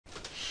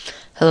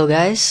Hello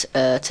guys,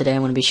 today I'm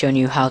going to be showing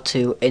you how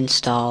to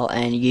install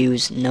and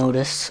use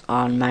Nodus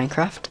on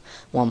Minecraft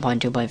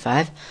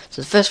 1.2.5.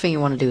 So the first thing you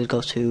want to do is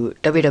go to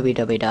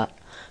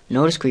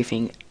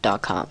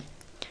www.nodusgriefing.com.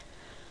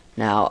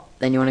 Now,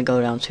 then you want to go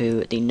down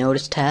to the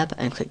Nodus tab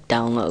and click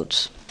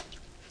Downloads.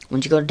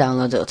 Once you go to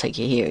Downloads, it'll take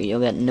you here. You'll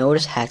get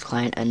Nodus Hacked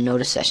Client and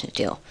Nodus Session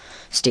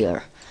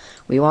Stealer.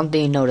 We want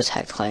the Nodus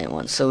Hacked Client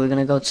one, so we're going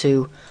to go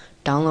to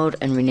Download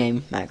and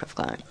Rename Minecraft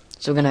Client.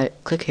 So we're going to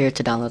click here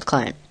to download the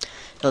client.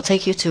 It'll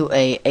take you to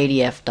a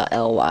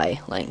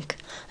adf.ly link,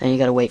 and you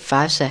gotta wait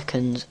 5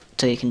 seconds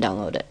till you can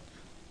download it.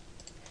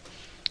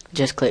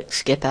 Just click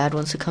skip ad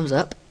once it comes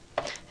up,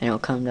 and it'll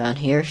come down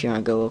here if you're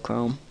on Google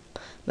Chrome.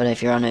 But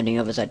if you're on any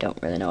others, I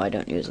don't really know, I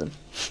don't use them.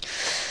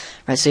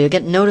 Right, so you'll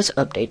get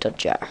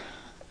NudusUpdate.jar.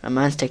 And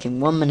mine's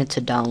taking 1 minute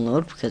to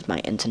download because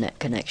my internet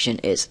connection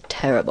is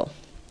terrible.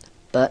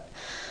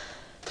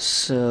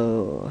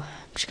 So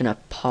I'm just gonna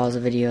pause the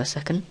video a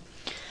second.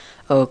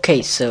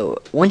 Okay,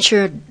 so once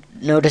your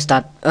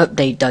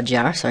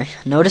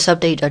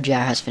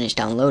NudusUpdate.jar has finished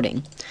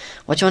downloading,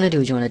 what you want to do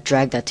is you want to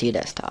drag that to your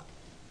desktop.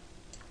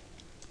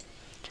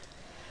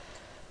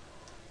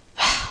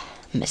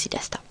 Messy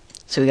desktop.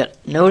 So we got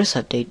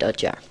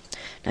NudusUpdate.jar.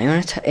 Now you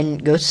want to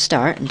go to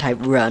start and type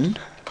run,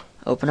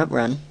 open up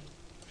run,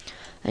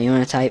 and you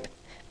want to type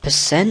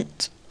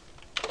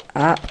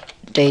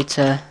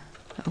 %appdata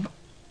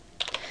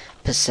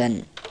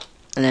 %,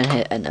 and then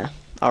hit enter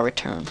or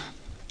return.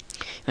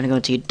 You want to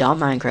go to your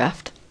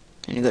 .minecraft,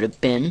 and you go to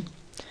bin,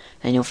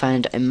 and you'll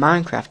find a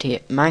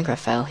Minecraft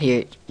file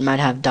here. It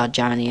might have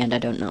 .jar in the end, I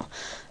don't know.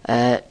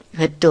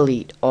 Hit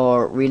delete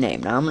or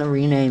rename. Now I'm going to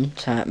rename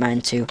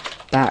mine to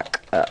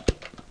backup.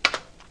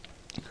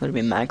 It would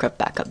be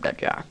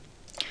minecraftbackup.jar.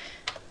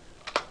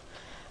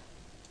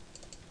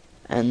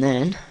 And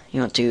then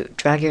you want to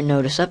drag your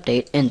Nodus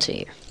update into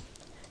here,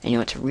 and you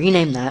want to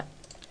rename that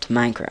to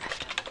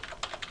Minecraft.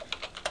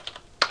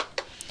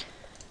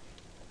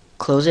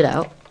 Close it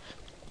out,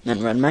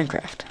 and run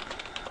Minecraft.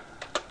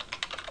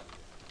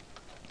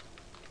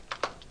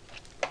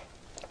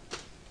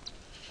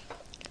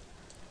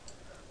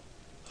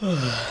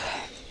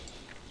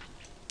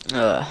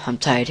 I'm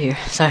tired here.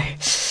 Sorry.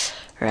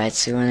 Alright,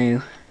 so you want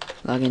to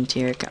log into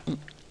your account.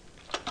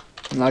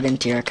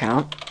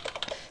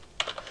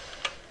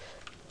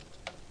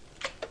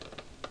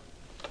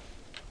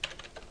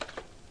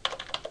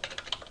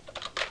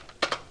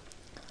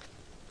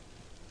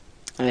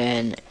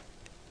 And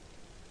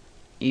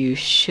you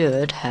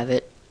should have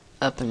it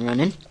up and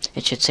running.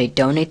 It should say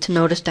donate to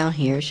Nodus down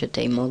here. It should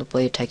say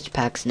multiplayer, texture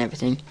packs, and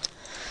everything.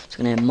 So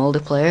we're going to have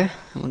multiplayer,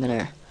 and we're going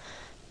to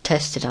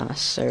test it on a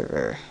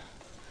server.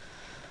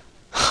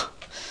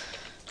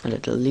 I'm going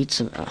to delete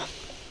some.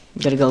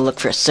 Gotta go look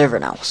for a server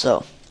now.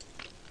 So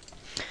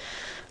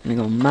I'm going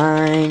to go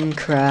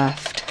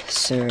Minecraft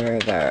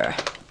server.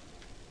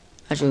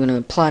 Actually, we're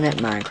going to Planet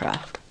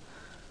Minecraft.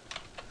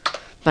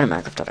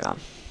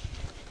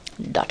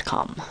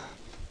 PlanetMinecraft.com.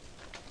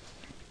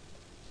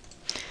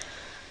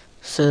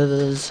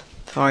 Servers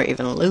before it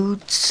even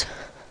loads.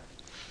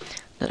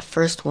 The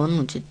first one,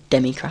 which is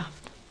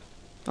Demicraft.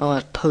 Oh,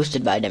 it's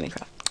posted by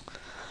Demicraft.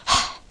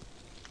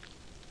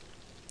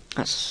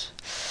 That's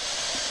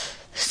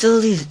still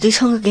these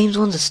Hunger Games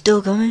ones are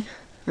still going.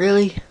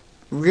 Really?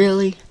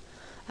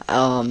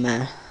 Oh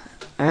man,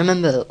 I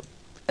remember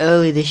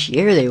early this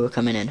year they were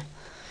coming in.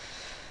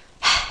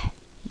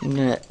 I'm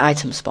gonna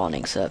item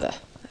spawning server.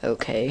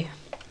 Okay,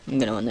 I'm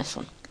gonna win this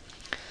one.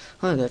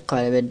 Oh, I got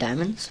quite a bit of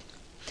diamonds.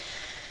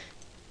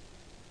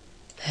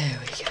 There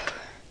we go.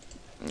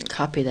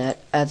 Copy that.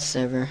 Add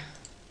server.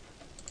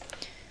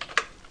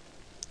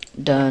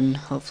 Done.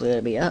 Hopefully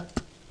it'll be up.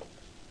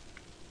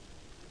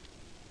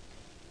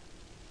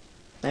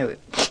 There we go.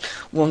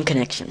 One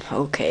connection.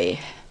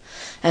 Okay.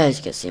 As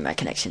you can see, my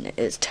connection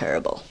is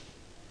terrible.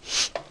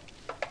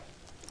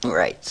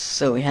 Right.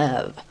 So we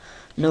have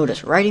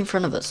Nodus right in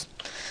front of us.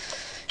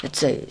 It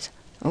says,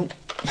 "Oh,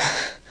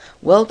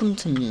 welcome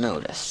to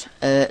Nodus.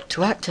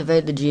 To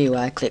activate the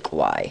GUI, click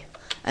Y,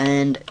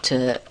 and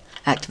to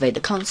activate the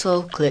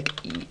console, click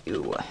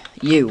U.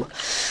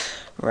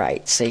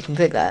 Right, so you can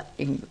click that.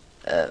 You can,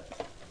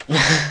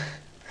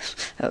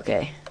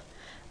 okay.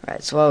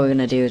 Right, so what we're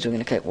gonna do is we're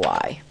gonna click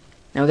Y.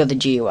 Now we got the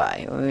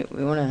GUI.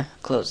 We wanna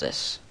close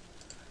this.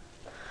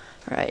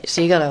 Right,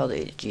 so you got all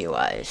the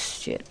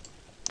GUIs, shit.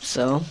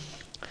 So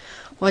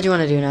what you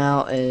wanna do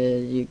now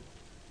is you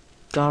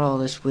got all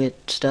this weird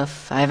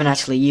stuff. I haven't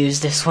actually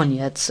used this one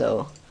yet,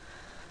 so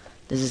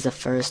this is the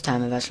first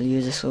time I've actually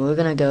used this. So we're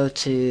gonna go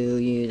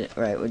to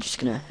right. We're just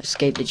gonna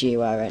escape the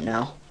GUI right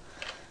now.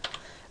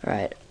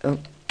 Right. Oh,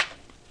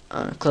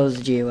 I'm gonna close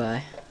the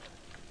GUI.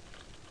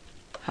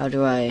 How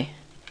do I?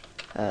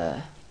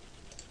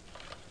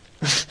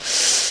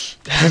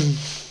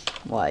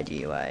 Why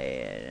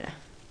GUI?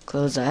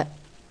 Close that.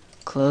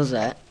 Close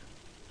that.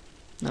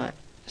 No, it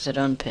said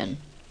unpin.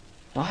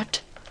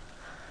 What?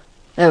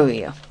 There we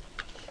go.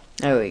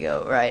 There we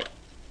go. Right.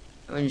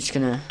 We're just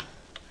gonna.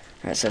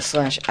 Alright, so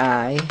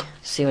 /I,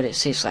 see what it,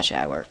 see if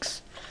 /I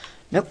works.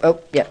 Nope, oh,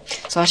 yep.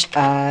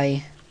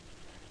 /I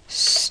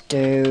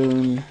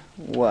Stone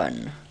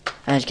 1.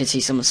 As you can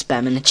see, someone's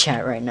spamming the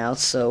chat right now.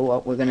 So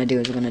what we're gonna do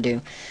is we're gonna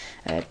do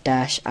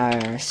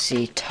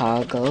 -irc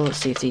toggle. Let's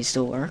see if these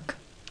still work.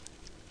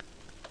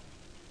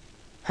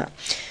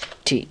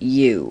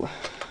 TU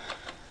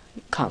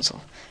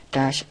console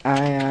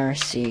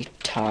 -irc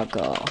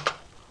toggle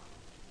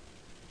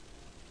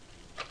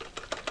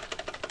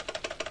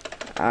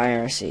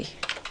IRC.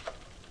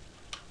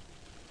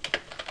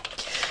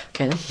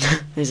 Okay,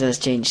 this has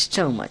changed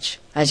so much.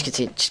 As you can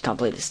see, it just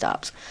completely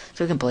stops.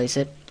 So we can place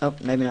it. Oh,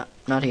 maybe not.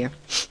 Not here.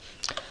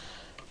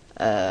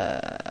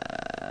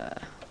 I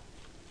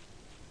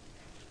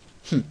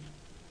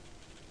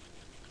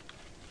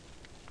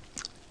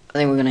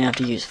think we're gonna have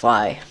to use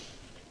fly.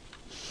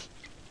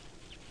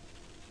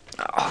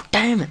 Oh,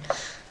 damn it!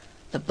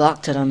 They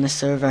blocked it on this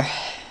server.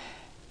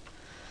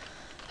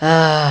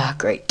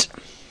 Great.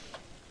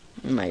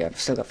 Oh my god, I've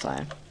still got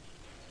fly.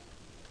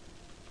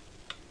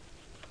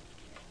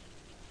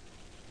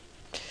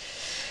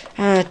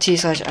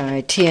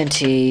 T/I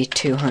TNT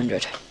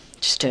 200.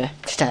 Just for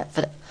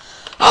the.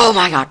 Oh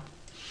my god!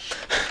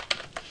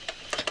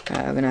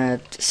 Alright, we're gonna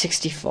add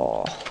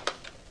 64.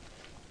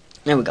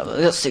 There we go.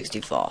 We got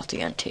 64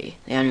 TNT.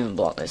 They haven't even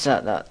blocked this.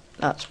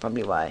 That's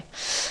probably why.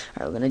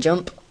 Alright, we're gonna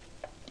jump.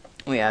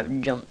 We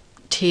have jump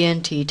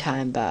TNT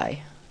time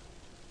by.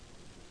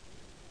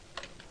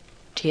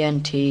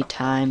 TNT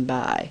time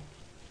by.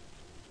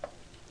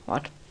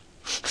 What?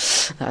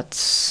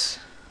 That's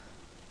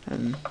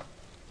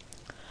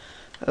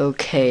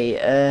okay.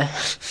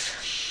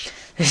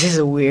 This is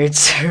a weird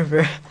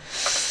server.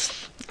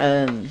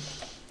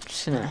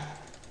 Just gonna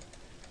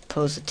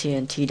pose the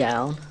TNT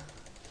down.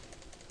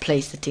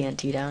 Place the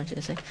TNT down, should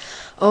I say?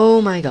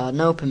 Oh my god,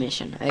 no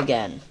permission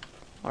again,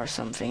 or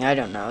something. I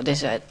don't know.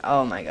 This.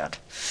 Oh my god.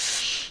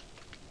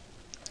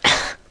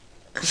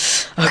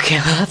 Okay,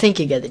 well, I think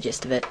you get the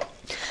gist of it.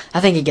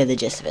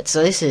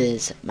 So this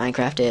is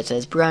Minecraft. It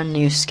says brand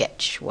new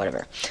sketch,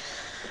 whatever.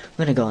 I'm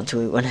gonna go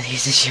onto one of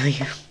these to show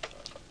you.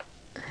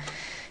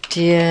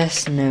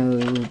 DS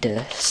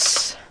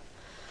Nodus.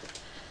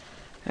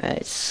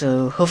 Alright,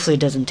 so hopefully it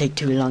doesn't take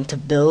too long to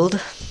build.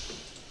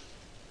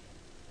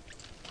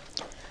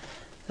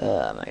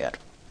 Oh my god.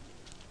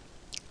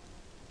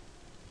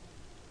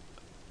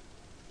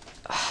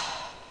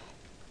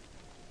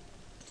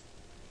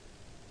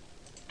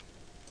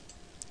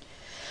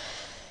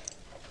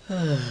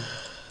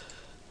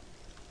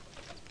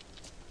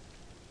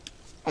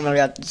 Oh my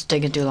god, it's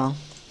taking too long.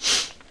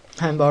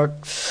 I'm bored.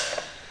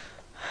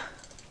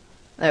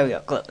 There we go.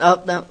 Close.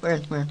 Oh no, we're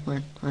in.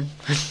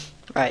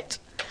 Right,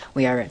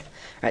 we are in.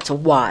 Right, so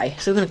Y.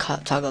 So we're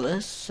gonna toggle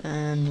this,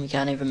 and we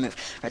can't even move.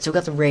 Right, so we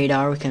got the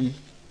radar. We can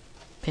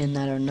pin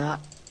that or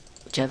not,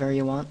 whichever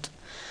you want.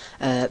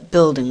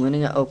 Building. We're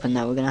gonna open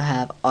that. We're gonna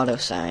have auto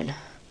sign.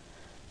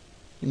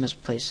 You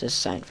must place this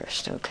sign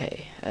first.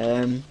 Okay.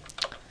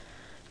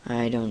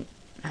 I don't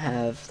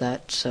have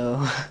that,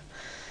 so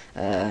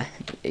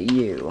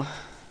you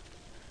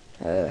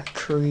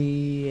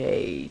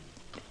create.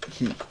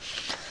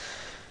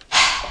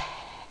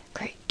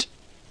 Great.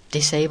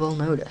 Disable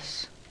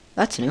notice.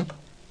 That's new.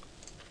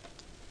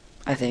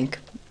 I think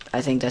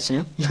that's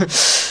new.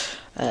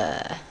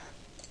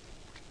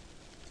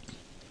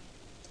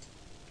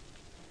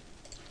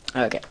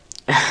 Okay.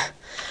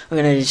 We're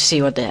gonna just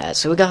see what they have.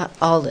 So we got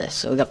all this.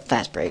 So we got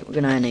fast break. We're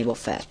gonna enable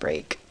fast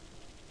break.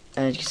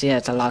 As you can see,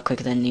 that's a lot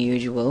quicker than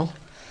usual.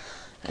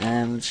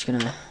 I'm just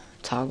gonna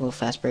toggle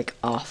fast break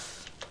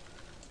off.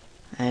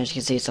 As you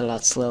can see, it's a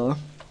lot slower.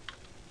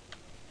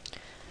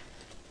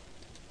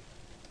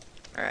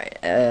 Alright,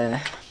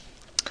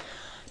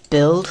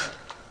 build.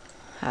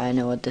 I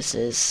know what this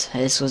is.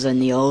 This was in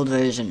the old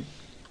version.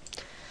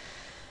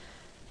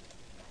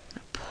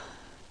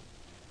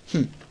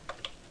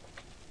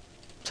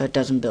 So it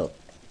doesn't build.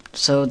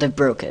 So they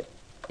broke it.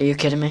 Are you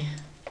kidding me?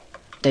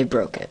 They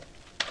broke it.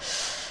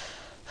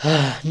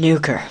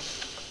 Nuker.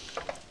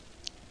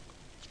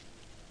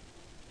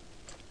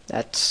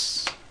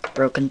 That's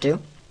broken too.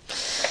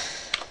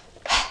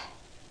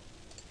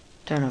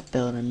 Turn off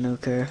build and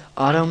nuker.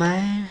 Auto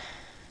mine?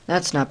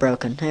 That's not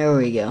broken. Here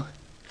we go.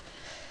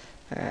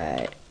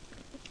 Alright.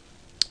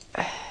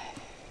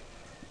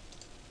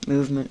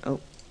 Movement. Oh.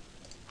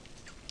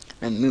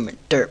 And movement.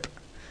 Derp.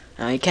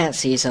 Now you can't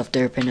see yourself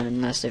derping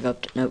unless they've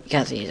up. Nope, you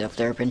can't see yourself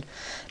derping.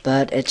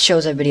 But it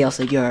shows everybody else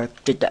that you're a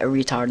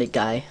retarded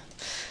guy.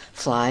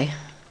 Fly.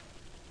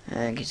 You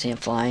can see him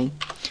flying.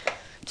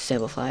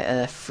 Disable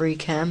fly. Free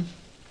cam.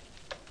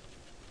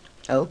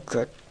 Oh,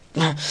 good.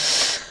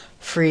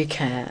 Free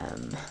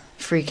cam.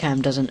 Free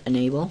cam doesn't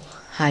enable.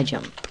 High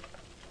jump.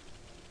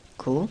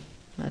 Cool.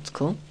 That's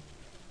cool.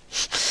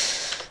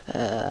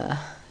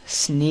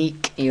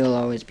 Sneak. You'll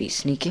always be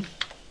sneaky.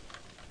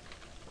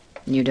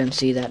 You don't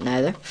see that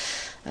neither.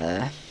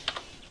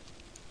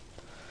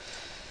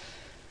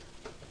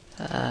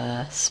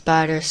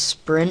 Spider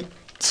sprint.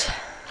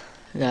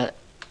 You got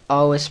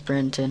always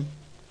sprinting.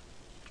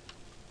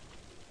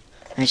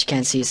 As you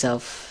can't see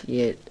yourself,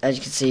 as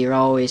you can see, you're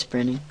always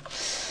sprinting.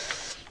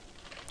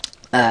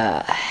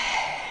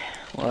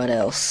 What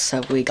else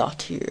have we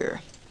got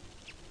here?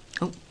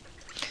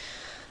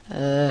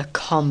 Oh,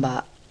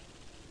 combat.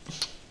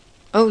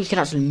 Oh, you can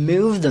actually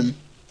move them.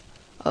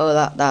 Oh,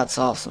 that's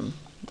awesome.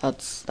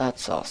 That's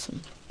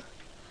awesome.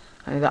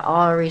 I got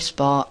auto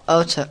respawn,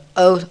 auto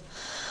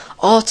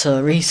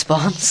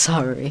respawn.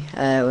 Sorry.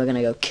 We're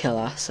gonna go kill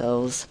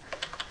ourselves.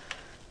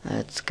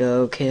 Let's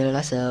go kill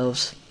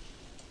ourselves.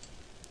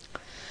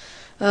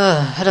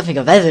 I don't think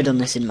I've ever done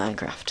this in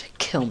Minecraft.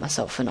 Kill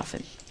myself for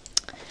nothing.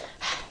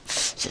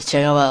 Just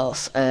check out what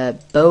else.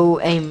 Bow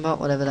aimbot,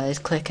 whatever that is.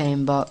 Click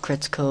aimbot,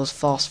 criticals,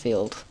 force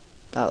field.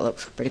 That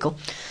looks pretty cool.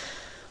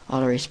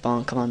 Auto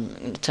respawn. Come on,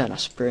 I'm gonna turn a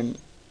sprint.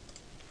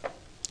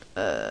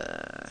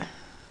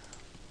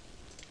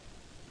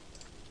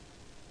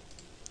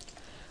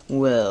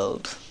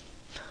 World.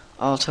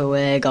 Auto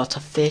egg, auto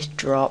fish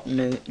drop,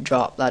 no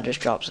drop. That just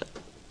drops it.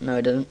 No,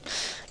 it doesn't.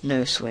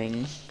 No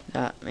swing.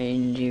 That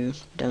means you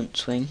don't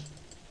swing.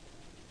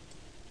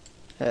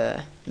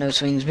 No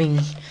swing's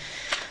been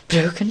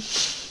broken.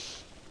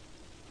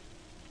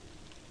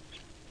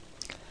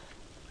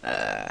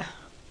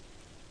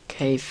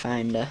 Cave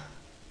finder.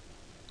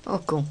 Oh,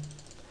 cool.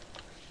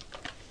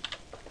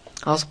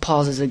 Also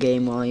pauses the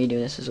game while you do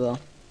this as well.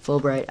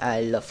 Fulbright,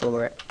 I love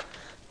Fulbright.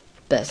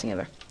 Best thing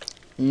ever.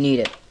 Need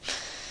it.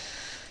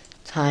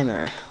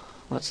 Timer.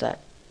 What's that?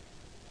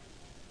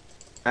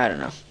 I don't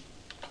know.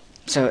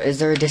 So, is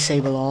there a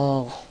disable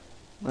all?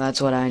 Well,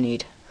 that's what I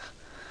need.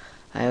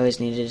 I always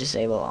need to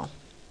disable all.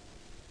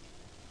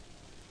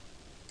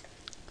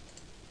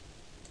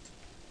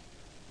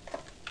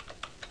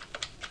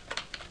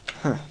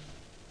 Huh.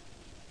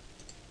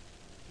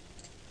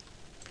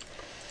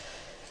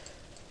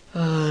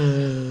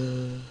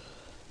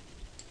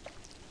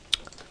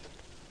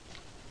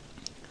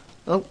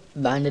 Oh,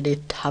 binary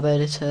tab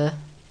editor.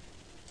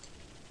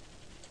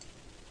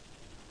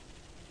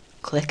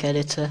 Click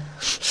editor.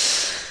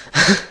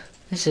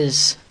 This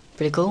is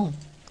pretty cool.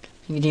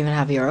 You can even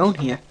have your own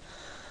here.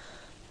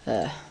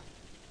 Okay.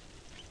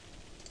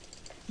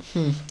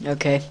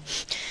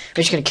 We're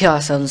just gonna kill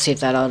ourselves and see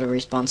if that auto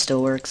respawn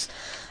still works.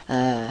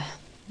 Oh,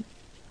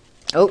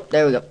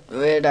 there we go.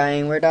 We're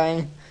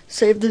dying.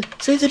 Save the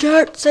dirt! Save the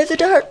dirt!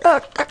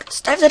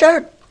 Save the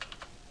dirt!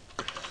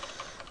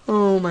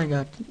 Oh my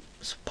god.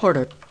 It's poor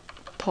dirt.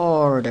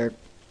 Oh,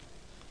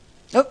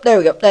 there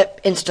we go. That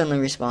instantly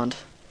respawned.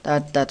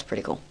 That's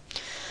pretty cool.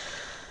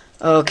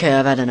 Okay,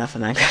 I've had enough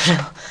of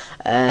Minecraft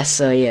now.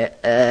 So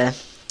yeah,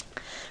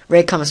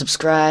 rate, comment,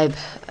 subscribe,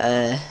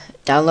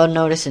 download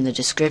Nodus in the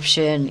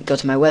description, go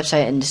to my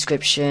website in the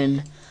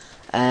description,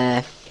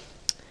 good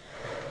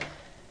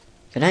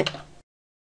night.